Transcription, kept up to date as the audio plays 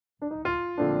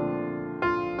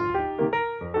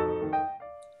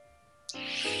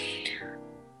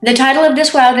The title of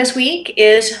this wow this week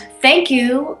is Thank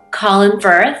You, Colin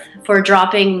Firth, for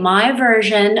dropping my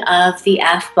version of the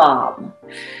F-bomb.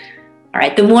 All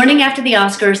right, the morning after the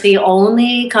Oscars, the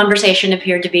only conversation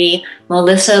appeared to be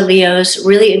Melissa Leo's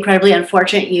really incredibly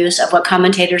unfortunate use of what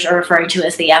commentators are referring to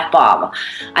as the F-bomb.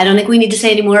 I don't think we need to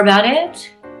say any more about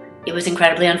it. It was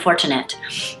incredibly unfortunate.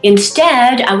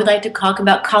 Instead, I would like to talk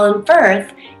about Colin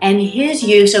Firth and his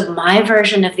use of my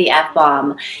version of the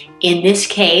F-bomb. In this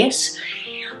case,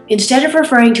 instead of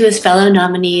referring to his fellow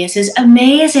nominees as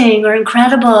amazing or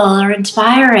incredible or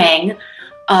inspiring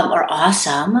or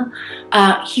awesome,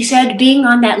 he said being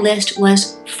on that list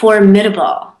was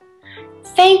formidable.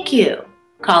 Thank you,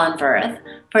 Colin Firth,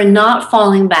 for not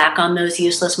falling back on those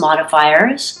useless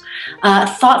modifiers.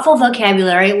 Thoughtful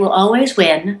vocabulary will always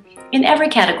win in every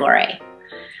category.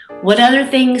 What other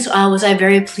things was I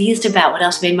very pleased about? What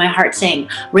else made my heart sing?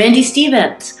 Randy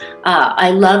Stevens.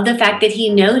 I love the fact that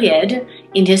he noted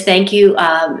in his thank you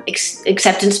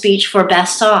acceptance speech for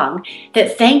Best Song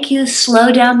that thank yous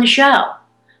slow down the show,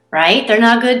 right? They're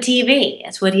not good TV.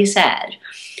 That's what he said.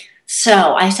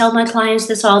 So I tell my clients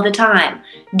this all the time.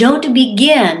 Don't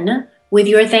begin with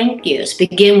your thank yous.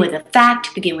 Begin with a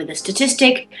fact, begin with a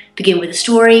statistic, begin with a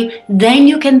story. Then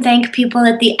you can thank people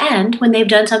at the end when they've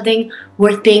done something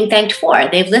worth being thanked for.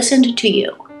 They've listened to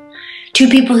you. Two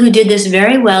people who did this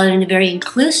very well and in a very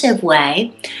inclusive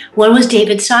way. One was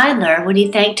David Seidler when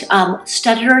he thanked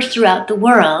stutterers throughout the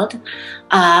world.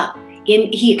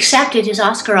 He accepted his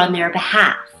Oscar on their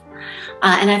behalf.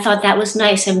 And I thought that was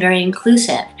nice and very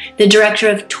inclusive. The director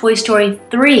of Toy Story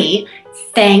 3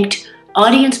 thanked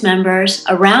audience members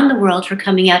around the world for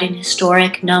coming out in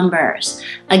historic numbers.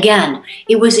 Again,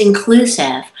 it was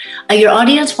inclusive. Your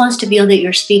audience wants to feel that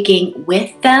you're speaking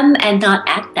with them and not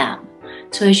at them.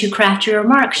 So as you craft your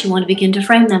remarks, you want to begin to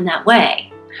frame them that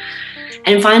way.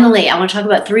 And finally, I want to talk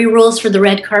about 3 rules for the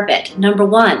red carpet. Number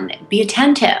 1, be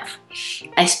attentive.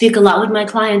 I speak a lot with my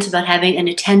clients about having an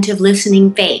attentive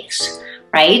listening face,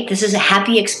 right? This is a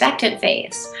happy, expectant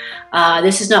face.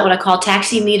 This is not what I call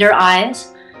taxi meter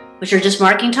eyes, which are just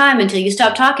marking time until you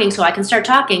stop talking so I can start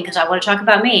talking because I want to talk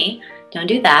about me. Don't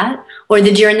do that. Or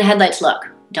the deer in the headlights look.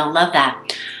 Don't love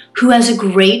that. Who has a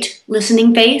great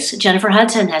listening face? Jennifer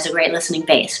Hudson has a great listening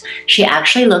face. She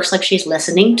actually looks like she's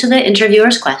listening to the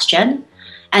interviewer's question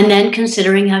and then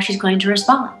considering how she's going to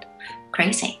respond.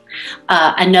 Crazy.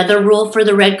 Another rule for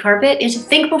the red carpet is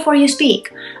think before you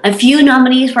speak. A few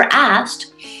nominees were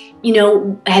asked,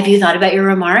 have you thought about your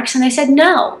remarks? And they said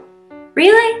no.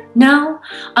 Really? No?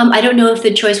 I don't know if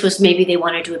the choice was maybe they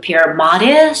wanted to appear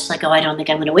modest, like, oh, I don't think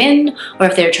I'm going to win, or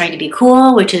if they were trying to be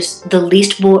cool, which is the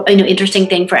least interesting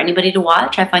thing for anybody to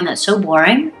watch. I find that so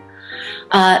boring.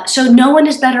 So no one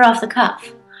is better off the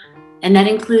cuff, and that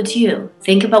includes you.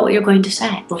 Think about what you're going to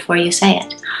say before you say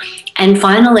it. And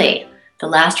finally, the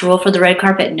last rule for the red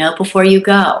carpet, know before you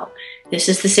go. This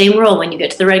is the same rule when you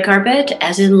get to the red carpet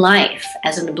as in life,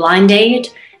 as in a blind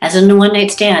date, as in a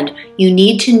one-night stand. You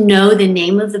need to know the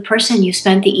name of the person you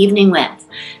spent the evening with.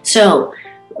 So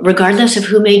regardless of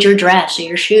who made your dress or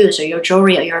your shoes or your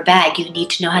jewelry or your bag, you need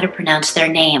to know how to pronounce their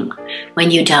name. When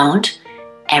you don't,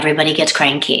 everybody gets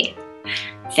cranky.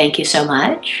 Thank you so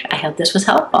much. I hope this was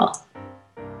helpful.